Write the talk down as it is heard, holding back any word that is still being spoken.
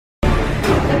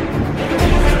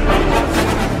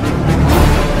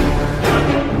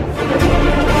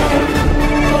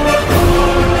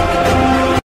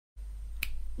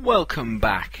Welcome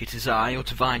back, it is I, your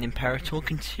Divine Imperator,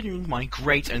 continuing my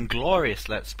great and glorious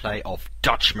Let's Play of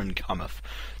Dutchmen Cometh,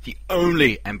 the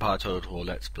only Empire Total War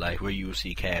Let's Play where you will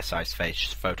see KSI's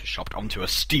face photoshopped onto a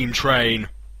steam train.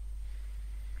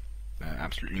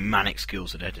 Absolutely manic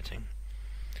skills at editing.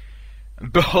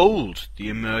 And behold the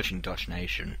emerging Dutch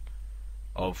nation,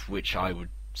 of which I would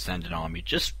send an army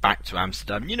just back to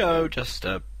Amsterdam, you know, just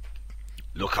to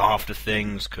look after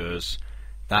things, because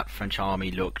that French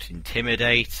army looked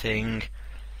intimidating,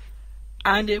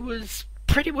 and it was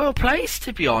pretty well placed,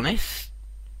 to be honest.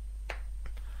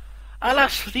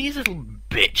 Alas, for these little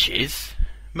bitches,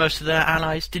 most of their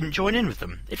allies didn't join in with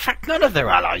them. In fact, none of their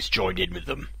allies joined in with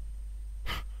them.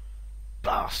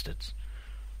 Bastards.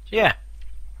 So yeah,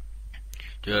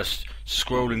 just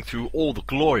scrolling through all the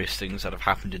glorious things that have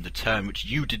happened in the term which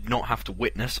you did not have to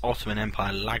witness. Ottoman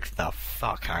Empire lagged the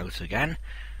fuck out again.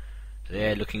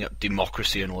 Yeah, looking at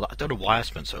democracy and all that. I don't know why I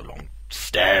spent so long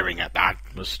staring at that.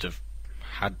 Must have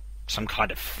had some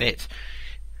kind of fit.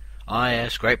 Ah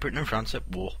yes, Great Britain and France at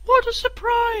war. What a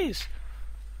surprise!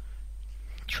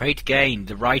 Trait gained.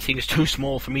 The writing is too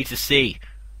small for me to see.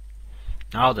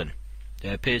 Now then,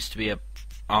 there appears to be an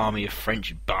army of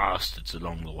French bastards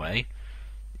along the way.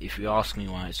 If you ask me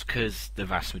why, it's because the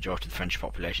vast majority of the French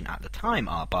population at the time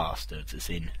are bastards, as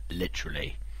in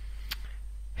literally.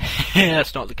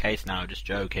 That's not the case now, just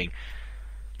joking.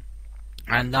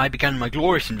 And I began my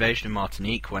glorious invasion of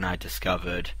Martinique when I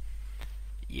discovered,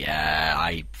 yeah,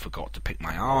 I forgot to pick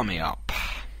my army up.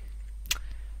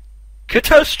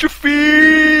 Catastrophe!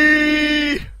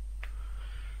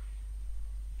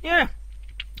 Yeah.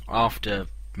 After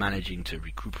managing to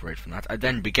recuperate from that, I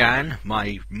then began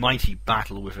my mighty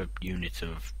battle with a unit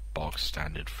of bog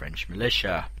standard French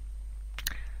militia.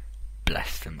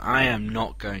 Bless them. I am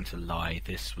not going to lie,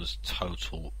 this was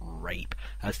total rape,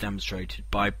 as demonstrated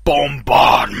by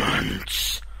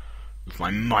bombardments, with my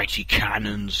mighty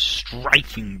cannons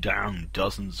striking down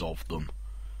dozens of them.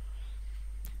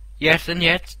 Yet and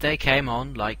yet they came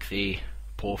on, like the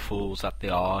poor fools that they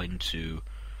are, into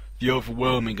the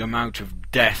overwhelming amount of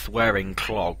death wearing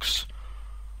clogs.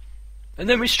 And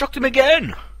then we struck them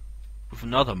again, with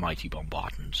another mighty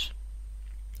bombardment.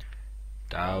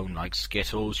 Down like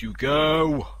Skittles you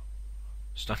go.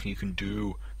 There's nothing you can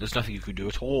do. There's nothing you can do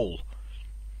at all.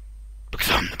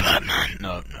 Because I'm the Batman.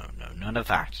 No, none of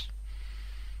that.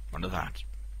 None of that.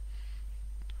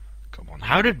 Come on,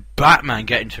 how did Batman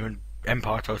get into an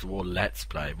Empire Total War Let's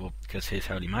Play? Well, because His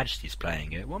Holy Majesty's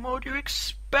playing it. What more do you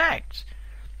expect?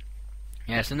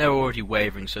 Yes, and they were already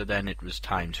wavering, so then it was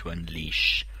time to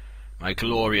unleash my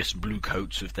glorious blue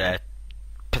coats with their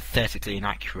pathetically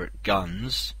inaccurate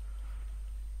guns.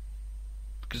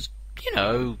 Because, you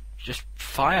know, just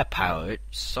firepower, it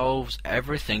solves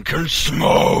everything. Can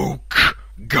smoke!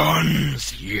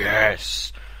 Guns,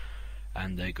 yes!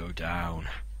 And they go down.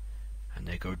 And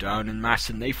they go down en masse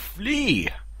and they flee!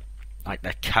 Like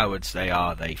the cowards they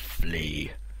are, they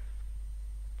flee.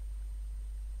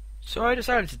 So I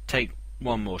decided to take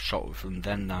one more shot with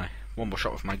them, one more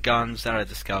shot with my guns, then I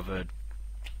discovered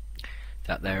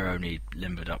that they're only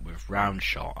limbered up with round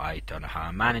shot. I don't know how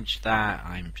I managed that,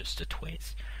 I'm just a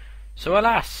twit. So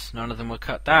alas, none of them were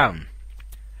cut down.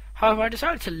 However, I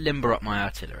decided to limber up my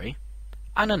artillery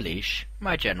and unleash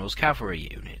my general's cavalry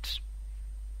unit.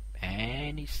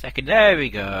 Any second, there we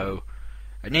go.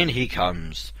 And in he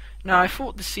comes. Now I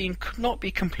thought the scene could not be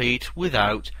complete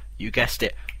without, you guessed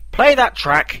it, play that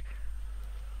track.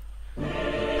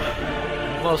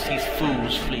 Whilst these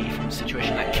fools flee from a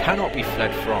situation that cannot be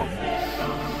fled from,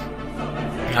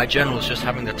 my general's just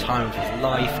having the time of his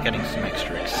life, getting some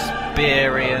extra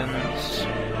experience,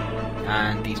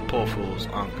 and these poor fools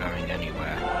aren't going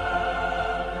anywhere.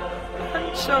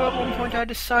 And so at one point I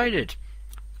decided,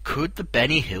 could the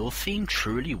Benny Hill theme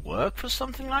truly work for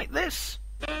something like this?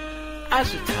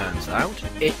 As it turns out,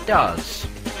 it does.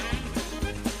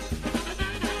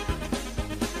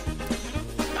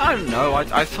 I don't know,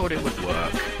 I thought it would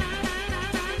work.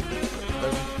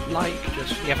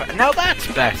 Now that's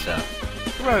better!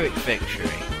 Heroic victory.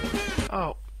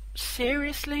 Oh,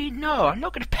 seriously? No, I'm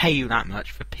not going to pay you that much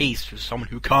for peace for someone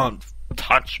who can't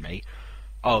touch me.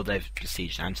 Oh, they've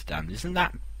besieged Amsterdam. Isn't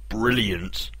that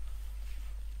brilliant?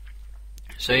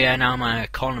 So yeah, now my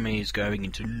economy is going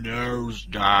into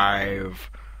nosedive.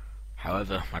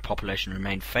 However, my population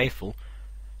remained faithful,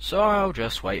 so I'll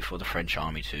just wait for the French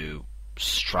army to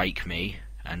strike me,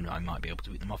 and I might be able to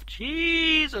beat them off.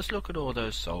 Jesus, look at all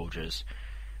those soldiers.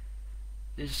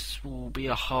 This will be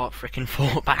a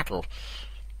heart-frickin' battle.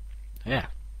 Yeah.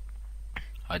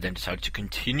 I then decided to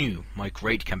continue my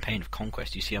great campaign of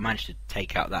conquest. You see, I managed to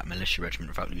take out that militia regiment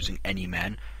without losing any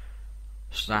men.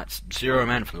 So that's 0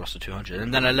 men for the loss of 200.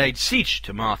 And then I laid siege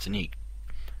to Martinique.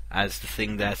 As the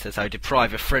thing there says, I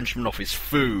deprive a Frenchman of his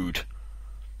food.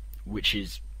 Which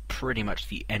is pretty much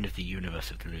the end of the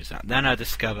universe if they lose that. Then I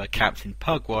discover Captain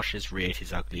Pugwash has reared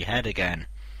his ugly head again.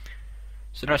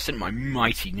 So now I sent my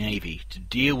mighty navy to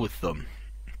deal with them.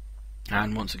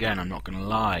 And once again, I'm not going to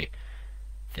lie,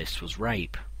 this was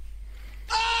rape.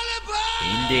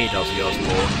 Indeed, Ozzy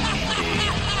Osbourne,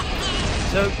 indeed.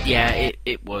 So, yeah,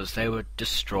 it was. They were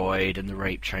destroyed, and the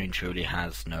rape train truly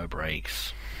has no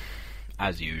brakes.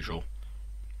 As usual.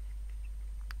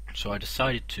 So I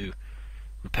decided to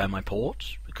repair my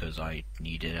port, because I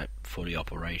needed it fully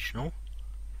operational.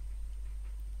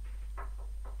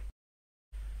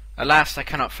 Alas, I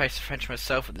cannot face the French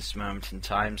myself at this moment in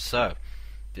time, so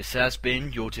this has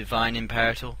been your Divine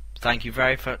Imperator. Thank you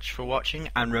very much for watching,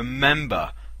 and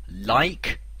remember,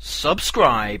 like,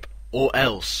 subscribe, or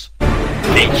else,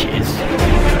 bitches.